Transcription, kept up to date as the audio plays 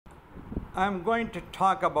I'm going to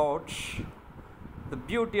talk about the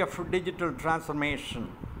beauty of digital transformation.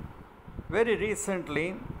 Very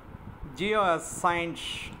recently, Jio has signed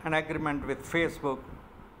an agreement with Facebook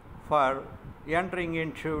for entering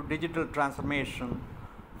into digital transformation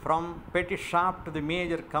from petty shop to the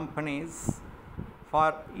major companies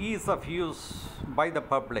for ease of use by the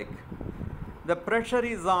public. The pressure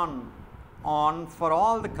is on for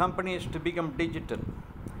all the companies to become digital.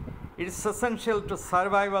 It is essential to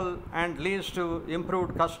survival and leads to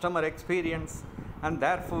improved customer experience and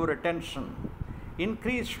therefore retention,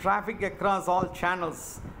 increased traffic across all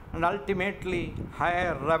channels, and ultimately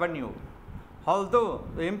higher revenue. Although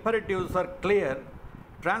the imperatives are clear,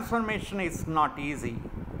 transformation is not easy.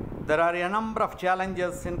 There are a number of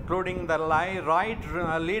challenges, including the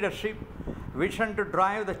right leadership, vision to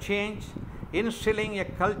drive the change, instilling a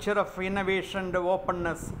culture of innovation and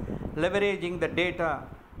openness, leveraging the data,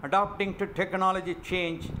 adapting to technology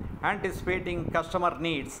change, anticipating customer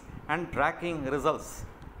needs, and tracking results.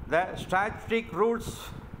 The strategic rules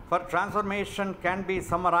for transformation can be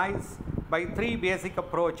summarized by three basic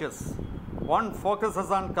approaches. One focuses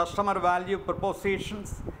on customer value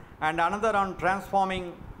propositions, and another on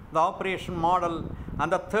transforming the operation model,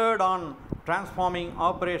 and the third on transforming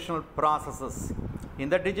operational processes. In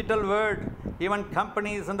the digital world, even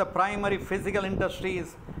companies in the primary physical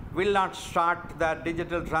industries will not start their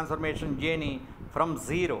digital transformation journey from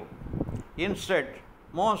zero. Instead,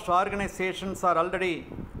 most organizations are already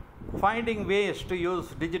finding ways to use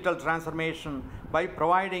digital transformation by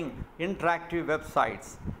providing interactive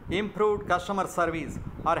websites, improved customer service,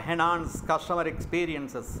 or enhanced customer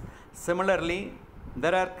experiences. Similarly, they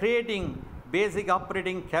are creating basic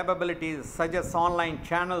operating capabilities such as online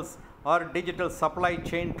channels or digital supply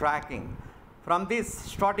chain tracking. From this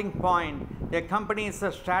starting point, a company's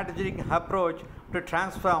strategic approach to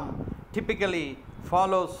transform typically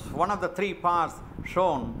follows one of the three paths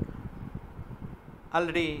shown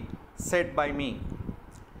already said by me.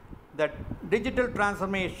 That digital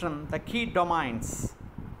transformation, the key domains.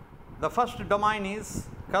 The first domain is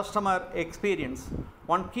customer experience.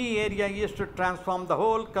 One key area is to transform the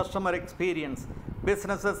whole customer experience.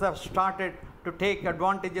 Businesses have started to take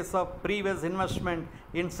advantages of previous investment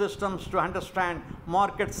in systems to understand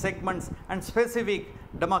market segments and specific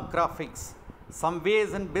demographics. Some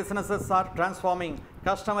ways in businesses are transforming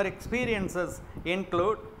customer experiences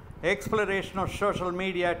include exploration of social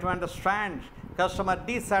media to understand customer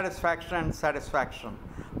dissatisfaction and satisfaction,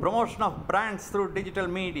 promotion of brands through digital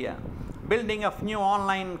media, building of new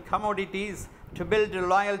online commodities to build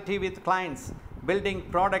loyalty with clients, building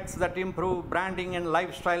products that improve branding and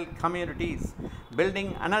lifestyle communities,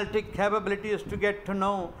 building analytic capabilities to get to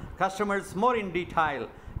know customers more in detail,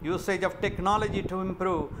 usage of technology to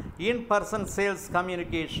improve in-person sales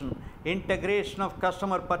communication, integration of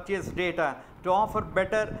customer purchase data to offer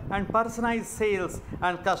better and personalized sales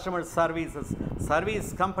and customer services.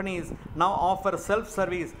 Service companies now offer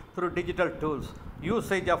self-service through digital tools,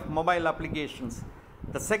 usage of mobile applications.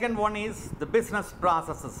 The second one is the business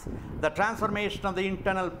processes. The transformation of the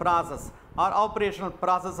internal process or operational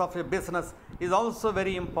process of a business is also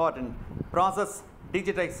very important. Process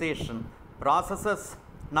digitization. Processes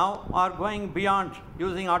now are going beyond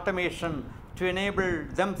using automation to enable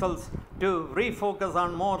themselves to refocus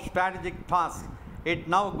on more strategic tasks. It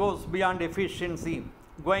now goes beyond efficiency.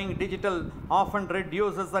 Going digital often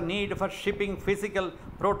reduces the need for shipping physical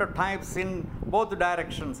prototypes in both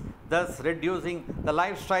directions, thus reducing the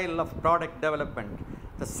lifestyle of product development.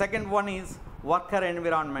 The second one is worker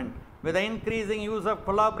environment. With the increasing use of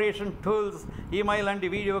collaboration tools, email and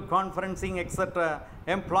video conferencing, etc.,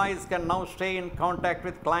 employees can now stay in contact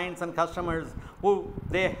with clients and customers who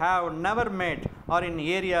they have never met or in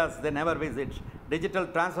areas they never visit. Digital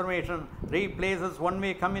transformation replaces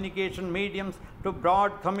one-way communication mediums to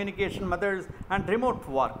broad communication methods and remote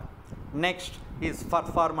work. Next is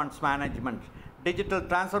performance management. Digital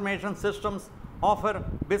transformation systems offer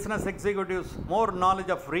business executives more knowledge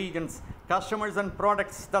of regions, customers, and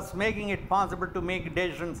products, thus making it possible to make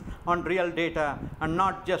decisions on real data and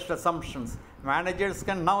not just assumptions. Managers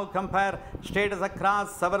can now compare status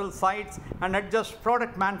across several sites and adjust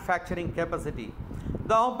product manufacturing capacity.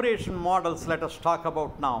 The operation models let us talk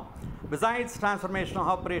about now. Besides transformation of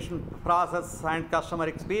operation process and customer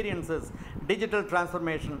experiences, digital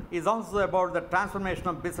transformation is also about the transformation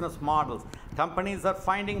of business models. Companies are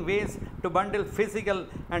finding ways to bundle physical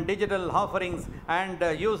and digital offerings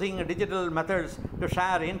and using digital methods to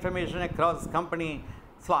share information across company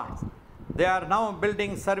slots. They are now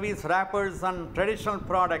building service wrappers on traditional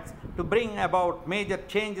products to bring about major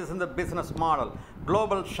changes in the business model.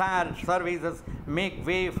 Global shared services make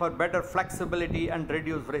way for better flexibility and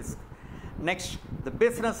reduce risk. Next, the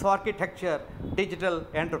business architecture, digital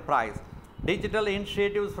enterprise. Digital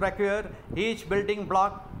initiatives require each building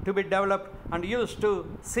block to be developed and used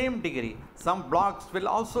to same degree. Some blocks will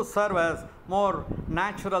also serve as more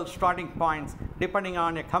natural starting points depending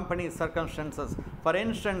on a company's circumstances. For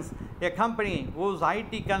instance, a company whose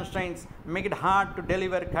IT constraints make it hard to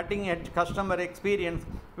deliver cutting-edge customer experience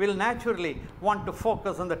will naturally want to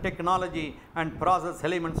focus on the technology and process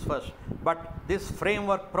elements first. But this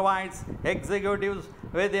framework provides executives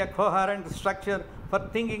with a coherent structure for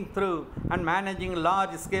thinking through and managing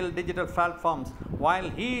large-scale digital platforms. While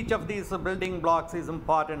each of these building blocks is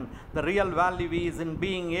important, the real value is in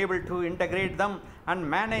being able to integrate them and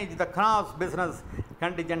manage the cross-business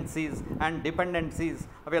contingencies and dependencies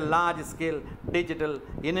of a large-scale digital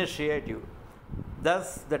initiative.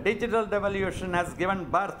 Thus, the digital revolution has given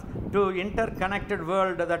birth to an interconnected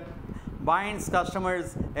world that binds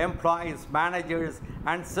customers, employees, managers,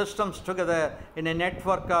 and systems together in a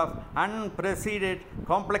network of unprecedented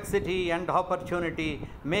complexity and opportunity.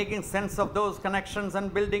 Making sense of those connections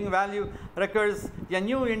and building value requires a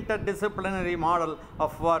new interdisciplinary model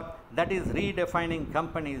of work that is redefining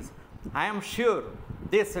companies. I am sure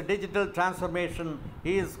this digital transformation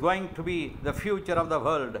is going to be the future of the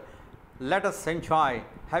world. Let us enjoy.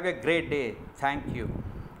 Have a great day. Thank you.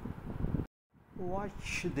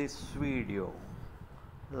 Watch this video,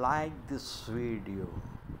 like this video,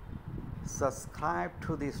 subscribe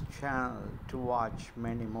to this channel to watch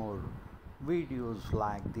many more videos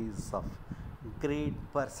like these of great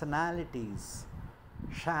personalities.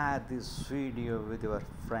 Share this video with your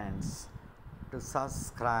friends to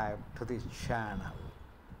subscribe to this channel.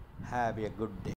 Have a good day.